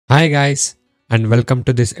Hi guys, and welcome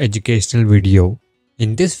to this educational video.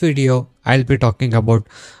 In this video, I'll be talking about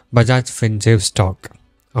Bajaj finserv stock.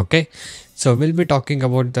 Okay, so we'll be talking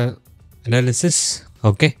about the analysis.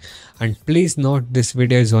 Okay, and please note this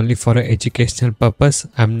video is only for an educational purpose.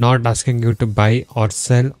 I'm not asking you to buy or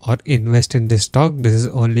sell or invest in this stock. This is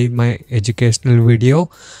only my educational video,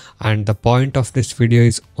 and the point of this video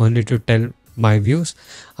is only to tell my views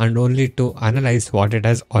and only to analyze what it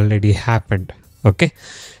has already happened. Okay,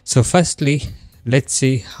 so firstly, let's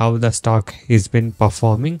see how the stock has been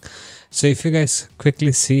performing. So if you guys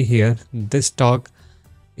quickly see here, this stock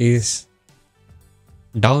is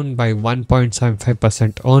down by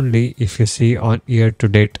 1.75% only if you see on year to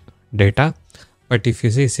date data. But if you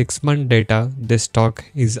see 6-month data, this stock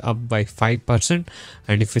is up by 5%,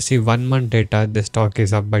 and if you see 1-month data, the stock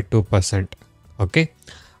is up by 2%. Okay,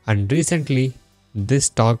 and recently this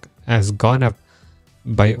stock has gone up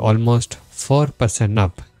by almost 4%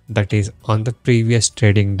 up, that is on the previous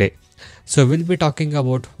trading day. So we'll be talking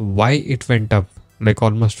about why it went up like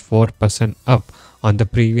almost 4% up on the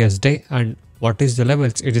previous day and what is the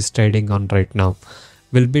levels it is trading on right now.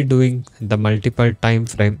 We'll be doing the multiple time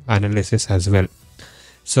frame analysis as well.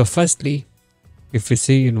 So firstly, if we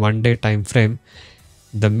see in 1 day time frame,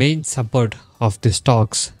 the main support of the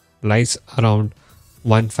stocks lies around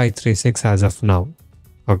 1536 as of now.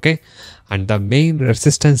 Okay, and the main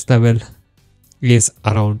resistance level is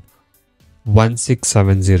around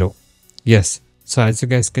 1670. Yes, so as you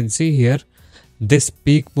guys can see here, this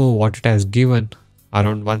peak move what it has given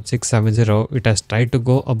around 1670, it has tried to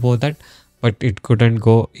go above that, but it couldn't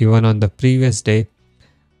go even on the previous day,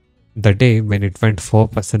 the day when it went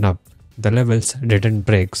 4% up. The levels didn't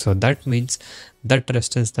break, so that means that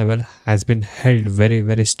resistance level has been held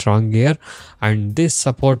very strong here, and this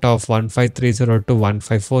support of 1530 to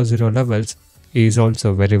 1540 levels is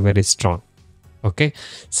also very strong. Okay,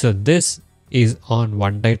 so this is on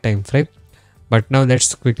 1 day time frame, but now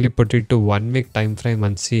let's quickly put it to 1 week time frame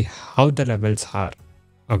and see how the levels are.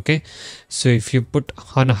 Okay, so if you put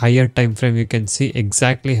on a higher time frame, you can see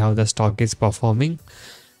exactly how the stock is performing.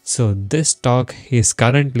 So this stock is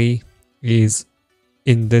currently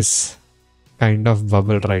in this kind of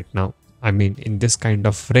bubble right now, I mean in this kind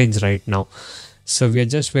of range right now. So we are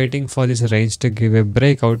just waiting for this range to give a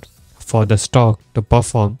breakout for the stock to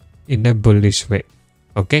perform in a bullish way.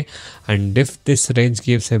 Okay, and if this range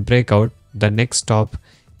gives a breakout, the next stop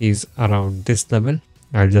is around this level.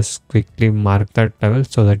 I'll just quickly mark that level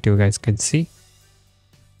so that you guys can see.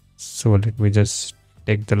 So let me just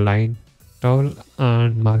take the line tool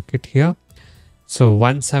and mark it here. So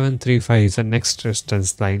 1735 is the next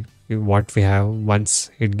resistance line what we have once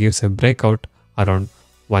it gives a breakout around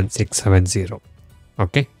 1670.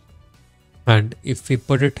 Okay, and if we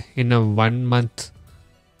put it in a 1 month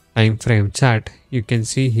time frame chart, you can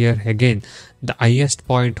see here again the highest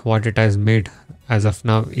point what it has made as of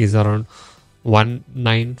now is around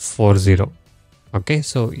 1940. Okay,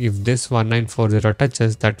 so if this 1940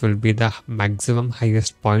 touches, that will be the maximum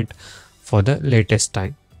highest point for the latest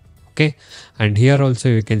time. Okay, and here also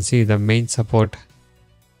you can see the main support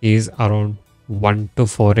is around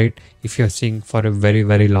 1248 if you're seeing for a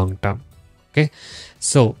very long term. Okay,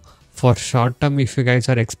 so for short term, if you guys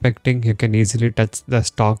are expecting, you can easily touch the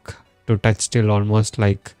stock to touch till almost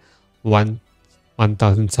like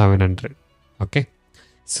 1700. Okay,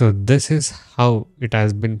 so this is how it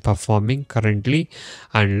has been performing currently,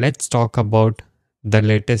 and let's talk about the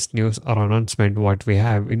latest news or announcement what we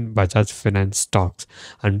have in Bajaj Finance stocks.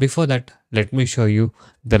 And before that, let me show you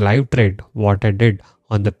the live trade what I did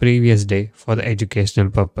on the previous day for the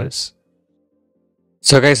educational purpose.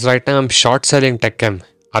 So guys, right now I'm short selling TechM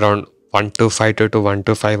around 1252 to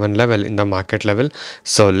 1251 level in the market level.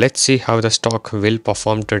 So let's see how the stock will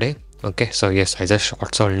perform today. Okay, so yes, I just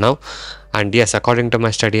short sold now, and yes, according to my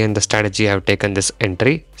study and the strategy, I have taken this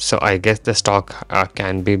entry. So I guess the stock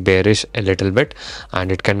can be bearish a little bit,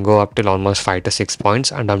 and it can go up till almost 5 to 6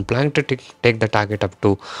 points, and I'm planning to take the target up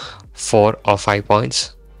to 4 or 5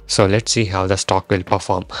 points. So let's see how the stock will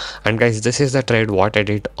perform. And guys, this is the trade what I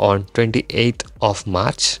did on 28th of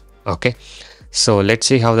March. Okay, so let's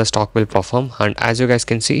see how the stock will perform. And as you guys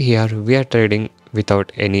can see here, we are trading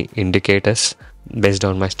without any indicators based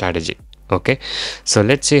on my strategy. Okay, so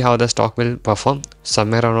let's see how the stock will perform.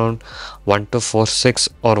 Somewhere around 1246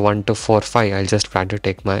 or 1245, I'll just plan to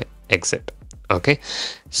take my exit. Okay,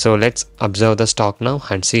 so let's observe the stock now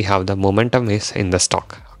and see how the momentum is in the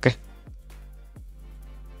stock. Okay,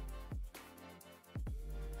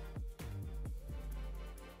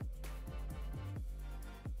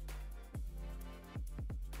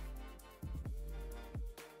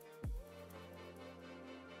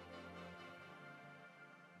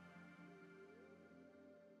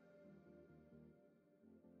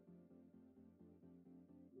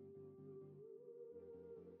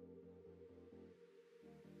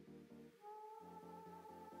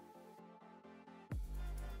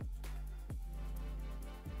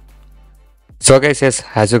 So guys, yes,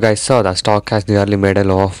 as you guys saw, the stock has nearly made a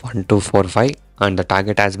low of 1245 and the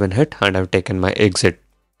target has been hit and I've taken my exit.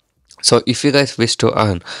 So if you guys wish to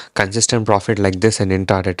earn consistent profit like this in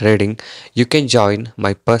intraday trading, you can join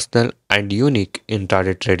my personal and unique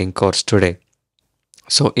intraday trading course today.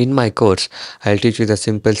 So in my course, I'll teach you the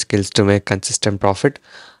simple skills to make consistent profit,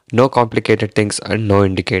 no complicated things and no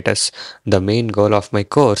indicators. The main goal of my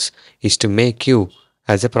course is to make you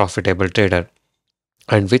as a profitable trader.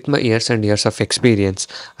 And with my years and years of experience,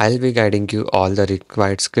 I'll be guiding you all the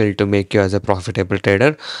required skill to make you as a profitable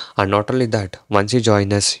trader. And not only that, once you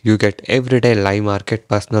join us, you get everyday live market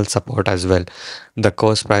personal support as well. The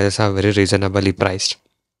course prices are very reasonably priced.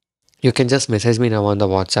 You can just message me now on the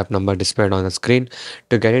WhatsApp number displayed on the screen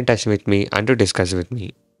to get in touch with me and to discuss with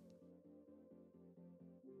me.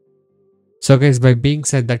 So guys, by being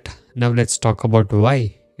said that, now let's talk about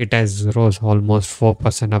why it has rose almost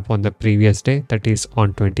 4% up on the previous day, that is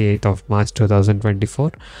on 28th of March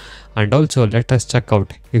 2024. And also let us check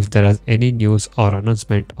out if there is any news or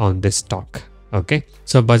announcement on this stock. Okay,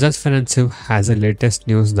 so Bajaj Finserv has a latest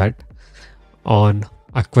news that on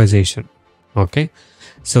acquisition. Okay,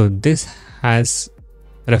 so this has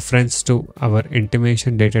reference to our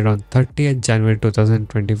intimation dated on 30th January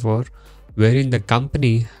 2024, wherein the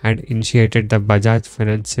company had initiated the Bajaj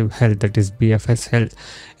Finserv Health, that is BFS Health,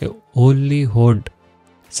 a wholly owned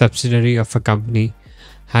subsidiary of a company,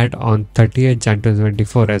 had on 30th January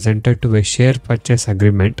 2024 has entered to a share purchase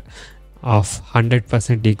agreement of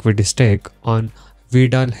 100% equity stake on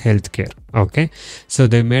Vidal Healthcare. Okay, so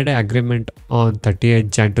they made an agreement on 30th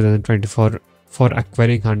January 2024 for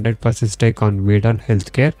acquiring 100% stake on Vidal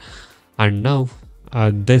Healthcare, and now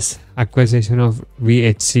this acquisition of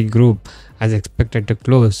VHC Group is expected to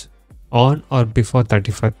close on or before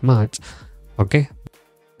 31st March. Okay,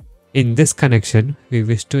 in this connection, we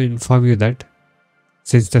wish to inform you that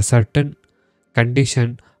since the certain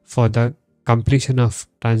condition for the completion of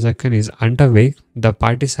transaction is underway, the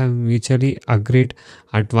parties have mutually agreed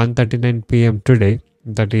at 1:39 p.m. today,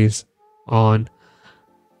 that is on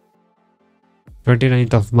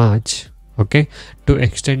 29th of March, okay, to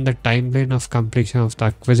extend the timeline of completion of the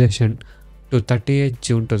acquisition to 30th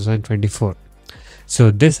June 2024. So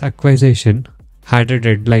this acquisition had a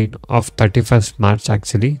deadline of 31st March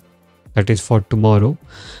actually, that is for tomorrow,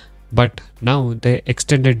 but now they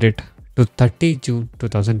extended it to 30 June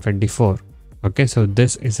 2024. Okay, so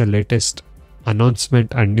this is the latest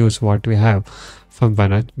announcement and news what we have from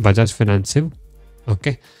Bajaj Finserv.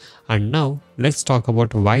 Okay, and now let's talk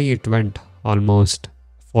about why it went almost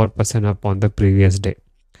 4% up on the previous day.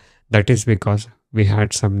 That is because we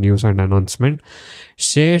had some news and announcement.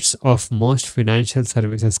 Shares of most financial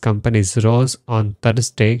services companies rose on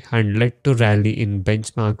Thursday and led to rally in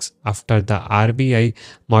benchmarks after the RBI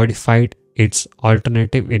modified its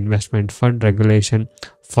alternative investment fund regulation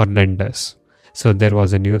for lenders. So there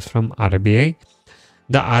was a news from RBI.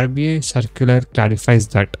 The RBI circular clarifies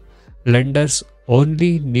that lenders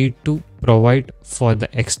only need to provide for the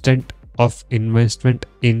extent of investment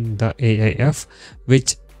in the AIF,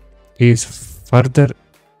 which is further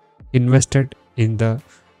invested in the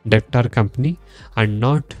debtor company and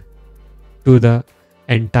not to the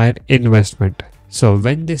entire investment. So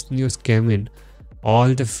when this news came in,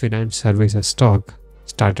 all the finance services stock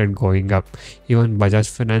started going up. Even Bajaj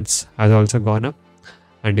Finance has also gone up,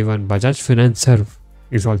 and even Bajaj Finserv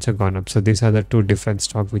is also gone up. So these are the two different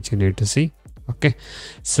stocks which you need to see. Okay,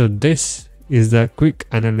 so this is the quick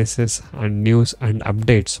analysis and news and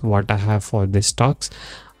updates what I have for these stocks,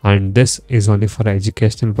 and this is only for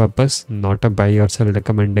educational purpose, not a buy or sell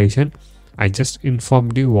recommendation. I just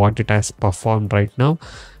informed you what it has performed right now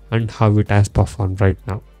and how it has performed right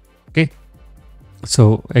now. Okay,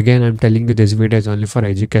 so again I'm telling you this video is only for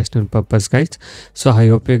educational purpose, guys. So I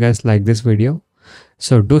hope you guys like this video.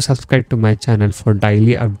 So do subscribe to my channel for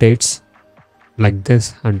daily updates like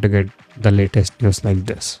this and to get the latest news like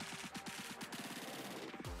this.